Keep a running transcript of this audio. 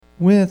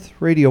With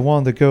Radio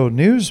On the Go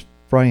News,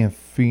 Brian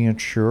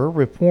Fancher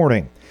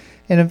reporting.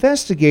 An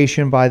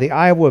investigation by the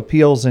Iowa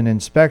Appeals and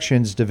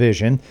Inspections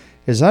Division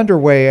is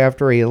underway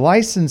after a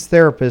licensed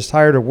therapist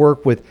hired to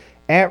work with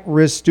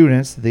at-risk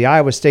students at the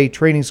Iowa State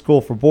Training School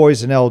for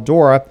Boys in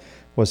Eldora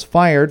was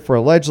fired for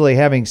allegedly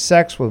having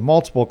sex with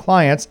multiple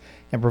clients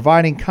and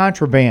providing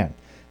contraband.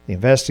 The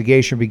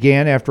investigation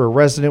began after a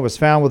resident was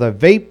found with a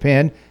vape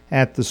pen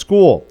at the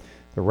school.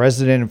 The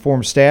resident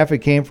informed staff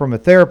it came from a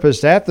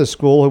therapist at the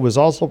school who was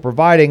also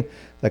providing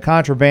the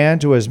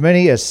contraband to as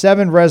many as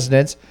 7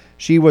 residents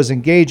she was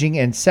engaging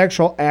in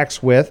sexual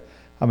acts with.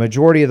 A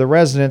majority of the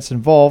residents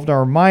involved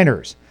are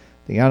minors.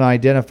 The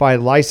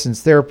unidentified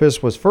licensed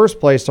therapist was first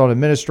placed on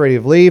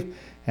administrative leave,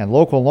 and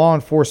local law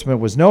enforcement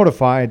was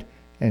notified,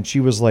 and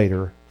she was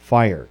later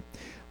fired.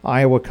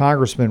 Iowa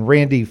Congressman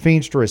Randy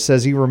Fancher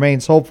says he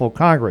remains hopeful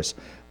Congress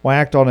will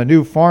act on a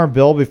new farm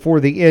bill before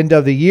the end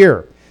of the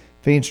year.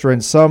 Fancher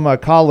and some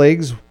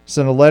colleagues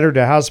sent a letter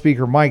to House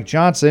Speaker Mike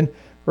Johnson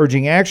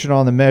urging action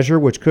on the measure,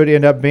 which could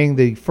end up being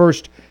the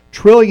first $1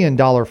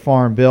 trillion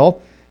farm bill.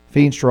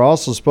 Fancher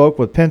also spoke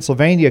with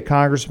Pennsylvania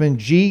Congressman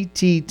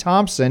G.T.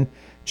 Thompson,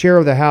 chair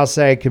of the House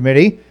Ag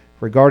Committee,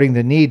 regarding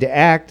the need to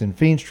act, and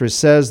Fancher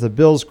says the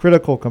bill's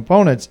critical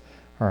components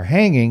are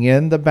hanging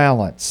in the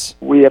balance.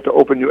 We have to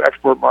open new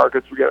export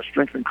markets. We got to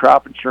strengthen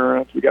crop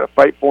insurance. We got to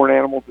fight foreign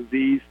animal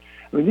disease.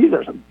 I mean, these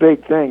are some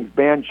big things.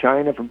 Ban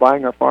China from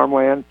buying our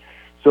farmland.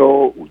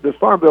 So this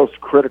farm bill is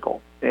critical,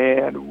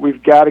 and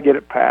we've got to get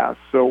it passed.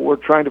 So we're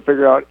trying to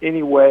figure out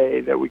any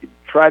way that we can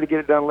try to get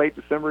it done late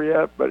December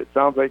yet, but it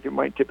sounds like it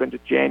might tip into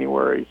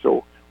January.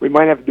 So we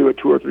might have to do a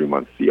 2 or 3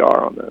 month CR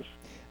on this.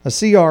 A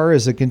CR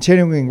is a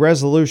continuing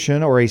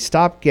resolution or a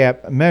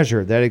stopgap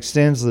measure that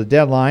extends the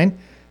deadline.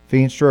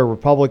 Fancher, a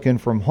Republican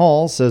from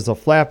Hull, says the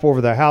flap over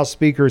the House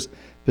Speaker's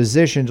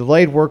position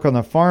delayed work on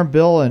the farm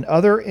bill and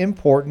other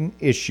important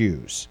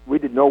issues. We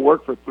did no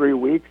work for 3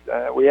 weeks.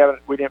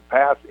 We didn't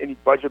pass any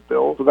budget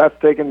bills, so that's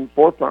taken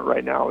forefront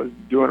right now. Is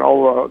doing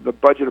all the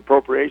budget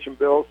appropriation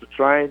bills to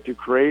trying to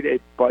create a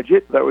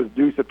budget that was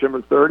due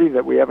September 30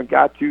 that we haven't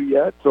got to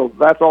yet. So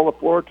that's all the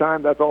floor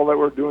time. That's all that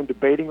we're doing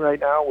debating right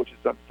now, which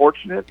is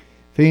unfortunate.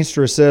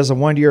 Fancher says a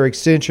 1-year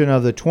extension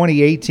of the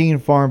 2018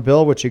 farm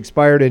bill, which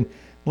expired in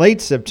late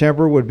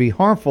September, would be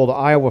harmful to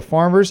Iowa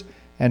farmers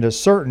and to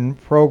certain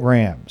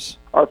programs.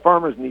 Our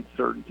farmers need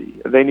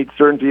certainty. They need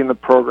certainty in the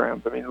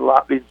programs. I mean, a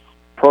lot of these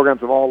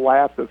programs have all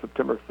lasted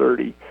September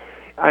 30.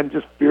 I'm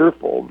just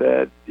fearful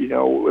that,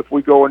 if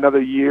we go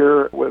another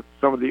year with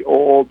some of the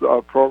old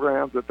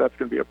programs, that's going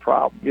to be a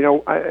problem.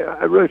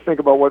 I really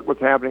think about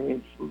what's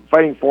happening in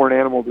fighting foreign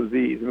animal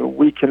disease. I mean,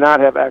 we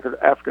cannot have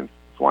African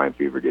swine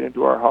fever get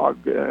into our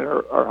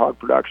hog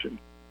production.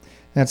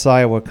 That's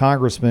Iowa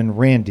Congressman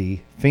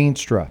Randy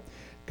Fancher.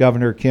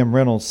 Governor Kim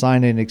Reynolds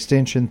signed an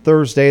extension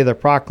Thursday of the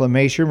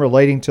proclamation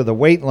relating to the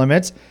weight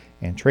limits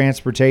and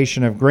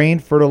transportation of grain,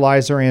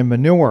 fertilizer, and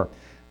manure.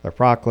 The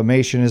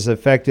proclamation is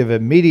effective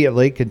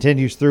immediately,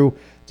 continues through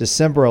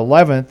December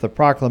 11th. The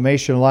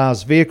proclamation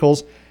allows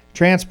vehicles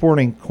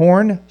transporting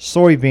corn,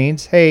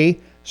 soybeans, hay,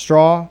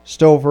 straw,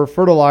 stover,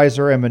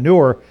 fertilizer, and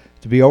manure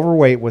to be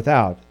overweight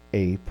without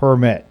a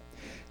permit.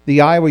 The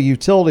Iowa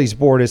Utilities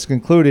Board has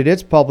concluded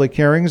its public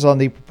hearings on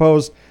the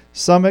proposed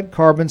Summit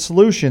Carbon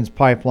Solutions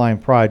pipeline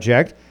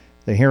project.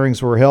 The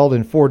hearings were held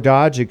in Fort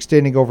Dodge,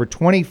 extending over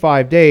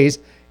 25 days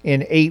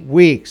in 8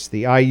 weeks.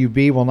 The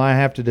IUB will now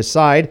have to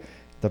decide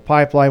if the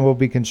pipeline will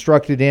be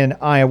constructed in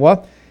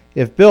Iowa.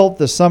 If built,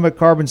 the Summit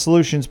Carbon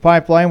Solutions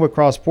pipeline would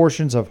cross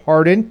portions of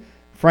Hardin,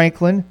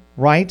 Franklin,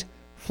 Wright,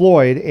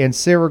 Floyd, and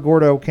Cerro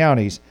Gordo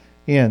counties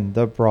in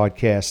the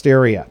broadcast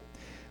area.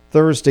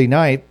 Thursday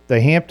night,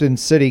 the Hampton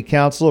City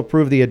Council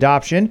approved the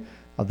adoption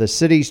of the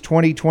city's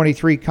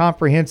 2023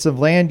 Comprehensive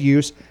Land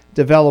Use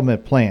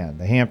Development Plan.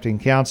 The Hampton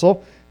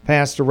Council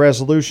passed a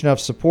resolution of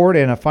support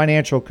and a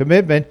financial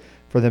commitment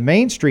for the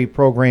Main Street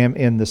program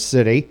in the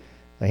city.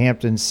 The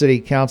Hampton City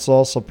Council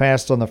also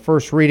passed on the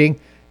first reading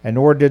an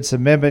ordinance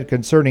amendment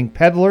concerning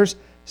peddlers,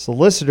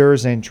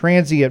 solicitors, and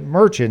transient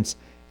merchants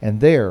and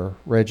their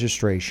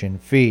registration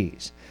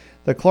fees.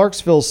 The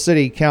Clarksville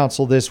City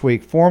Council this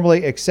week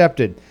formally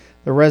accepted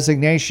the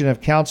resignation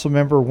of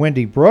Councilmember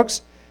Wendy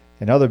Brooks.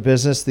 In other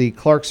business, the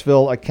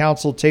Clarksville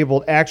Council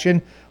tabled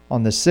action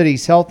on the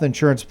city's health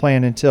insurance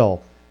plan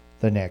until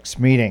the next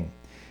meeting.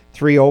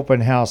 3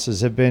 open houses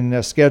have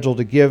been scheduled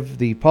to give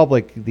the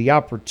public the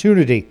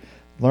opportunity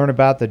to learn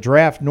about the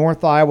draft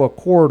North Iowa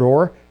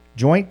Corridor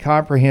Joint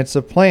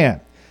Comprehensive Plan.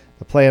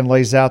 The plan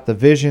lays out the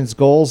visions,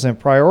 goals, and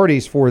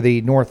priorities for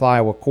the North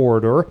Iowa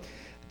Corridor.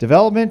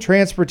 Development,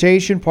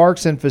 transportation,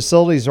 parks, and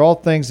facilities are all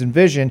things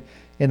envisioned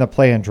in the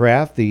plan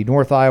draft. The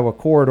North Iowa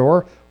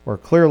Corridor, or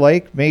Clear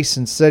Lake,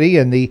 Mason City,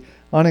 and the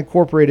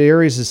unincorporated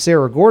areas of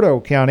Cerro Gordo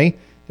County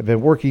have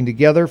been working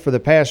together for the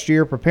past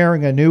year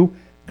preparing a new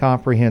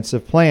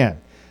comprehensive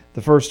plan.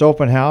 The first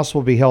open house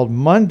will be held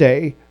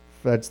Monday,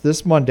 that's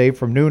this Monday,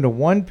 from noon to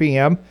 1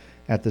 p.m.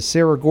 at the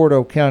Cerro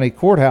Gordo County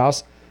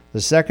Courthouse.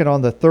 The second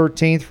on the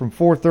 13th from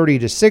 4:30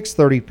 to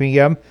 6:30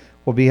 p.m.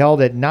 will be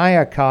held at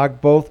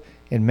Nyakog, both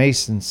in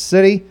Mason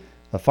City.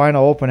 The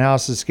final open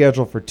house is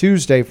scheduled for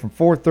Tuesday from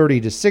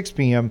 4:30 to 6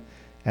 p.m.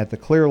 at the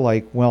Clear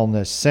Lake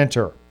Wellness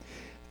Center.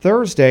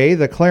 Thursday,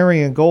 the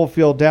Clarion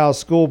Goldfield Dow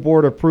School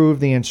Board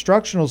approved the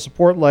instructional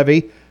support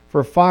levy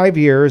for 5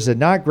 years at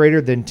not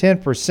greater than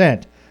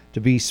 10% to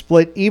be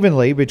split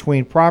evenly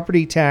between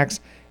property tax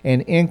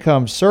and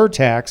income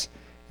surtax.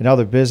 In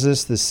other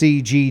business, the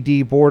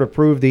CGD Board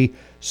approved the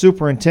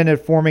superintendent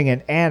forming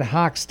an ad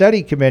hoc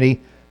study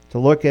committee to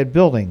look at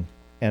building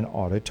an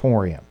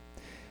auditorium.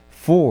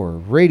 For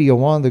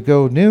Radio On the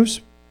Go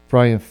News,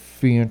 Brian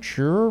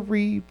Fancher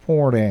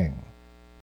reporting.